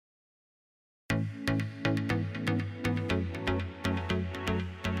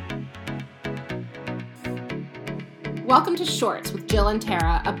Welcome to Shorts with Jill and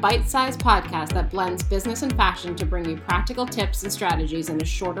Tara, a bite-sized podcast that blends business and fashion to bring you practical tips and strategies in a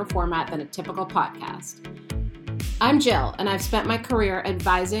shorter format than a typical podcast. I'm Jill, and I've spent my career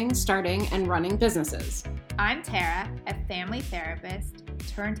advising, starting, and running businesses. I'm Tara, a family therapist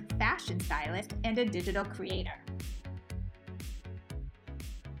turned fashion stylist and a digital creator.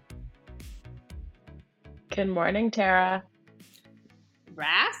 Good morning, Tara.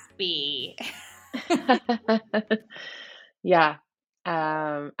 Raspy. Yeah.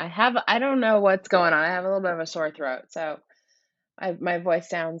 I don't know what's going on. I have a little bit of a sore throat, so my voice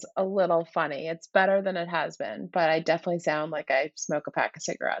sounds a little funny. It's better than it has been, but I definitely sound like I smoke a pack of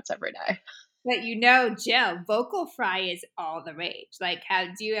cigarettes every day. But Jill, vocal fry is all the rage. Like,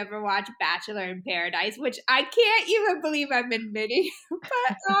 do you ever watch Bachelor in Paradise? Which I can't even believe I'm admitting,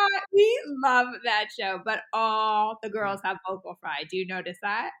 but we love that show. But all the girls have vocal fry. Do you notice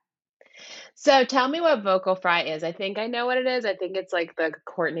that? So tell me what vocal fry is. I think I know what it is. I think it's like the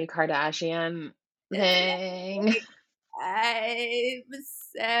Kourtney Kardashian thing. I'm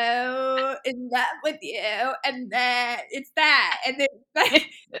so in love with you, and then it's that, and then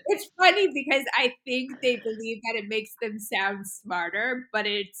it's funny because I think they believe that it makes them sound smarter, but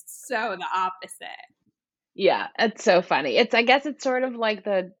it's so the opposite. Yeah, it's so funny. I guess it's sort of like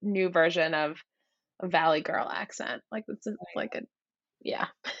the new version of a Valley Girl accent. Like yeah.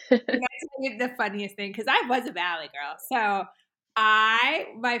 Can I tell you the funniest thing? Because I was a Valley girl. So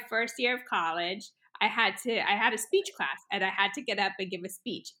my first year of college, I had a speech class and I had to get up and give a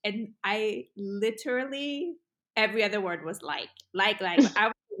speech. And I literally, every other word was like, I was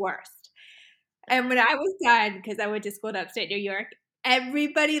the worst. And when I was done, because I went to school in upstate New York,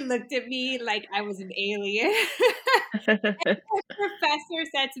 everybody looked at me like I was an alien. The professor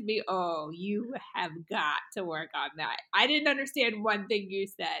said to me, "Oh, you have got to work on that." I didn't understand one thing you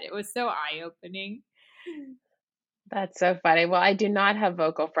said. It was so eye-opening. That's so funny. Well, I do not have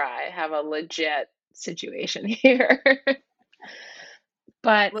vocal fry. I have a legit situation here.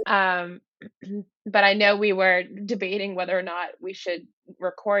 But but I know we were debating whether or not we should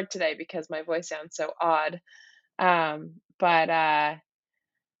record today because my voice sounds so odd. But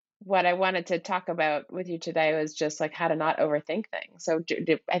what I wanted to talk about with you today was just like how to not overthink things. So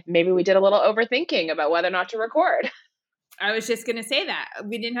maybe we did a little overthinking about whether or not to record. I was just going to say that.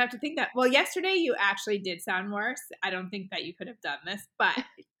 We didn't have to think that. Well, yesterday you actually did sound worse. I don't think that you could have done this, but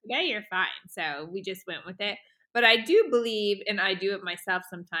today you're fine. So we just went with it. But I do believe, and I do it myself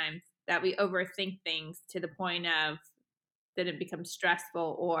sometimes, that we overthink things to the point of that it becomes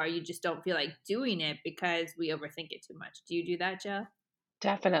stressful or you just don't feel like doing it because we overthink it too much. Do you do that, Jill?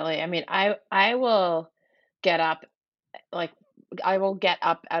 Definitely. I mean, I will get up like I will get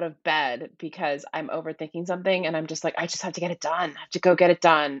up out of bed because I'm overthinking something and I'm just like, I just have to get it done. I have to go get it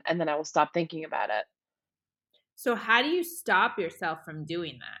done. And then I will stop thinking about it. So how do you stop yourself from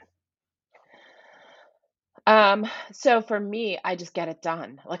doing that? So for me, I just get it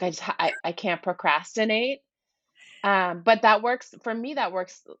done. Like I can't procrastinate. But that works for me,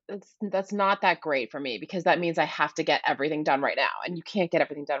 that's not that great for me because that means I have to get everything done right now. And you can't get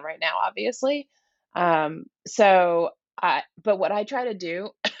everything done right now, obviously. But what I try to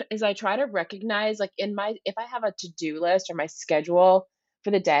do is I try to recognize like if I have a to-do list or my schedule for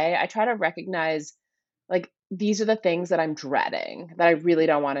the day, I try to recognize like these are the things that I'm dreading that I really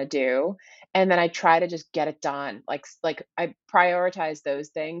don't want to do. And then I try to just get it done. Like I prioritize those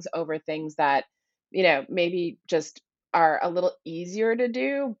things over things that, maybe just are a little easier to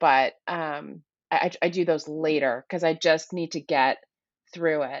do, but I do those later because I just need to get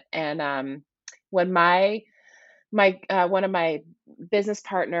through it. And when my one of my business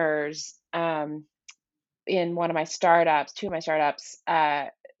partners in one of my startups, two of my startups,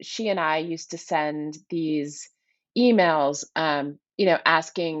 she and I used to send these emails,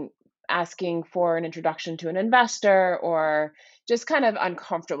 asking for an introduction to an investor or just kind of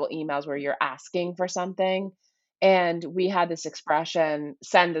uncomfortable emails where you're asking for something. And we had this expression,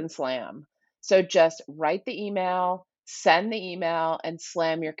 send and slam. So just write the email, send the email, and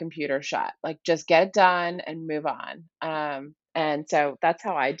slam your computer shut. Like just get it done and move on. And so that's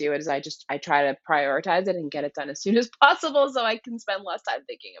how I do it is I try to prioritize it and get it done as soon as possible so I can spend less time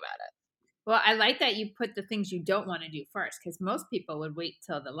thinking about it. Well, I like that you put the things you don't want to do first because most people would wait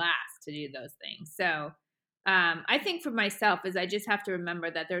till the last to do those things. So I think for myself is I just have to remember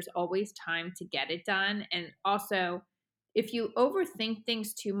that there's always time to get it done. And also, if you overthink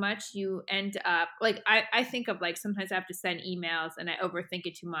things too much, you end up like I think of like sometimes I have to send emails and I overthink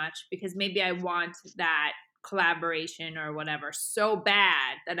it too much because maybe I want that collaboration or whatever so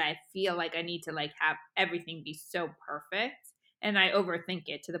bad that I feel like I need to like have everything be so perfect and I overthink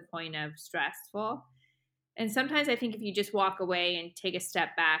it to the point of stressful. And sometimes I think if you just walk away and take a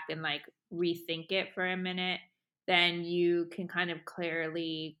step back and like rethink it for a minute, then you can kind of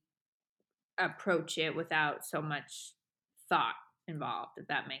clearly approach it without so much thought involved, if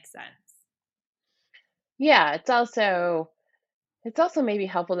that makes sense. Yeah, it's also maybe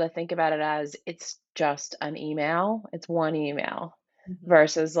helpful to think about it as it's just an email. It's one email Mhm.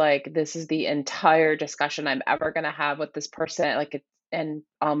 versus like this is the entire discussion I'm ever going to have with this person, like it, and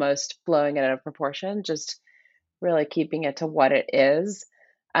almost blowing it out of proportion, just really keeping it to what it is.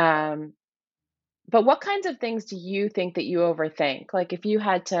 Um, but what kinds of things do you think that you overthink? Like if you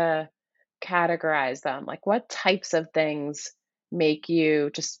had to categorize them, like what types of things make you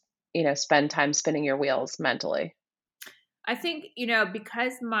just, spend time spinning your wheels mentally? I think, you know,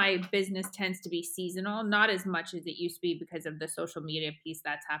 because my business tends to be seasonal, not as much as it used to be because of the social media piece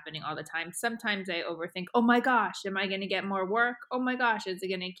that's happening all the time. Sometimes I overthink, oh my gosh, am I going to get more work? Oh my gosh, is it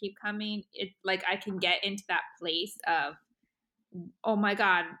going to keep coming? It like I can get into that place of, oh my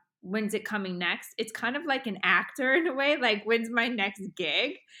God, when's it coming next? It's kind of like an actor in a way, like when's my next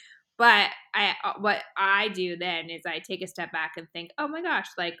gig? But what I do then is I take a step back and think, "Oh my gosh,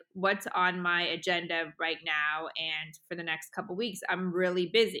 like what's on my agenda right now and for the next couple weeks? I'm really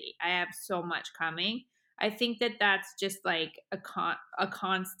busy. I have so much coming." I think that that's just like a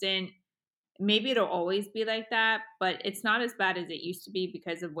constant, maybe it'll always be like that, but it's not as bad as it used to be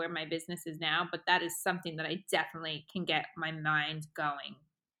because of where my business is now, but that is something that I definitely can get my mind going.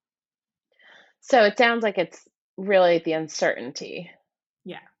 So it sounds like it's really the uncertainty.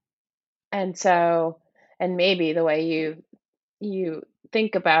 Yeah. And so, and maybe the way you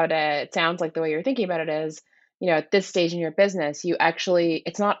think about it, it sounds like the way you're thinking about it is, at this stage in your business, you actually,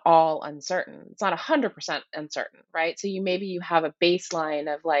 it's not all uncertain. It's not 100% uncertain, right? So you have a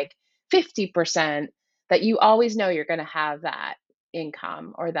baseline of like 50% that you always know you're going to have that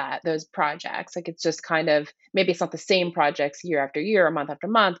income or that those projects. Like it's just kind of, maybe it's not the same projects year after year or month after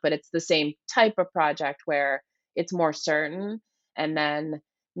month, but it's the same type of project where it's more certain. And then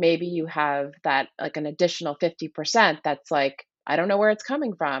maybe you have that like an additional 50% that's like, I don't know where it's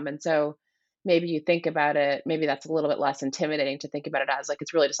coming from. And so maybe you think about it, maybe that's a little bit less intimidating to think about it as like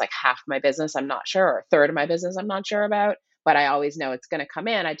it's really just like half my business I'm not sure, or a third of my business I'm not sure about, but I always know it's going to come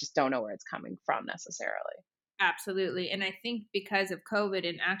in. I just don't know where it's coming from necessarily. Absolutely. And I think because of COVID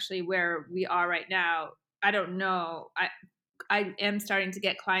and actually where we are right now, I don't know. I am starting to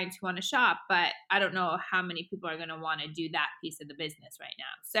get clients who want to shop, but I don't know how many people are going to want to do that piece of the business right now.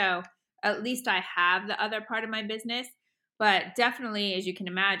 So at least I have the other part of my business. But definitely, as you can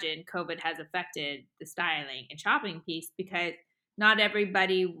imagine, COVID has affected the styling and shopping piece because not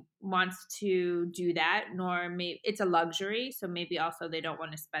everybody wants to do that, nor maybe it's a luxury. So maybe also they don't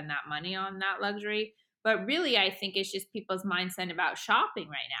want to spend that money on that luxury. But really, I think it's just people's mindset about shopping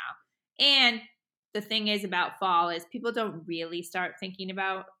right now. And the thing is about fall is people don't really start thinking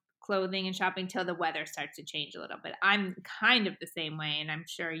about clothing and shopping till the weather starts to change a little bit. I'm kind of the same way, and I'm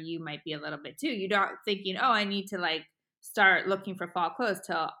sure you might be a little bit too. You don't thinking, oh, I need to like start looking for fall clothes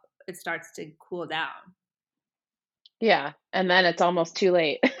till it starts to cool down. Yeah. And then it's almost too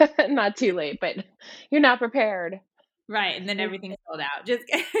late. Not too late, but you're not prepared. Right, and then everything's sold out. Just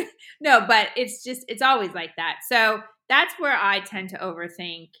no, but it's just it's always like that. So that's where I tend to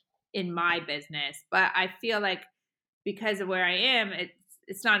overthink in my business. But I feel like because of where I am,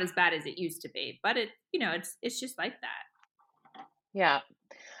 it's not as bad as it used to be. But it's just like that. Yeah.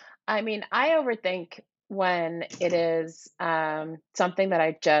 I mean, I overthink when it is something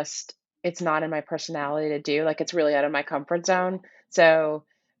that it's not in my personality to do. Like it's really out of my comfort zone. So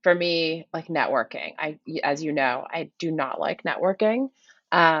for me, like networking, as you know, I do not like networking.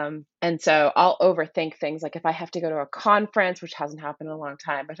 And so I'll overthink things like if I have to go to a conference, which hasn't happened in a long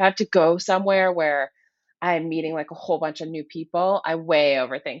time, but if I have to go somewhere where I'm meeting like a whole bunch of new people, I way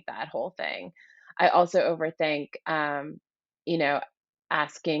overthink that whole thing. I also overthink, you know,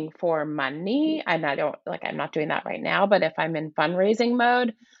 asking for money, and I don't like I'm not doing that right now, but if I'm in fundraising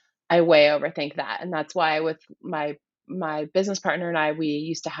mode, I way overthink that. And that's why with my business partner and I, we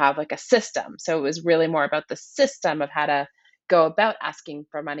used to have like a system. So it was really more about the system of how to go about asking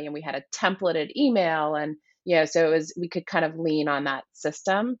for money, and we had a templated email, and so we could kind of lean on that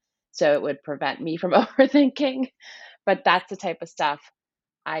system so it would prevent me from overthinking. But that's the type of stuff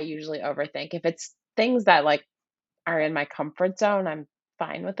I usually overthink. If it's things that like are in my comfort zone, I'm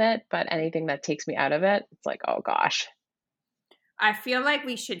fine with it, but anything that takes me out of it, it's like, "Oh gosh." I feel like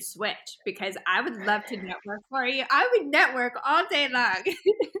we should switch because I would love to network for you. I would network all day long.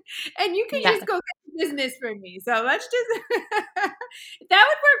 And you can just go get business for me. So let's just, that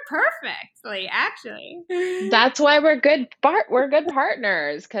would work perfectly, actually. That's why we're good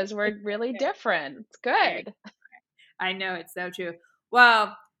partners, because we're really different. It's good. I know, it's so true.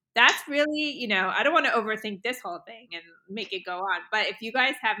 Well, that's really, I don't want to overthink this whole thing and make it go on. But if you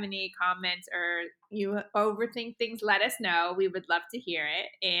guys have any comments or you overthink things, let us know. We would love to hear it.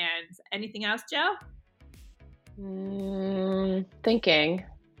 And anything else, Jill? Thinking.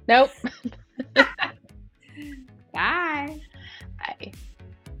 Nope. Bye. Bye.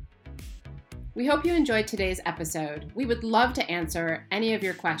 We hope you enjoyed today's episode. We would love to answer any of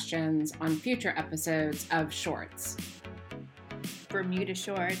your questions on future episodes of Shorts. Bermuda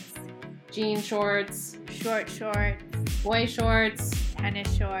shorts, Jean shorts, short shorts, boy shorts,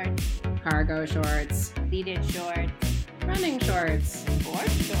 tennis shorts, cargo shorts, pleated shorts, running shorts, board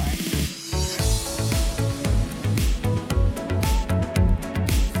shorts.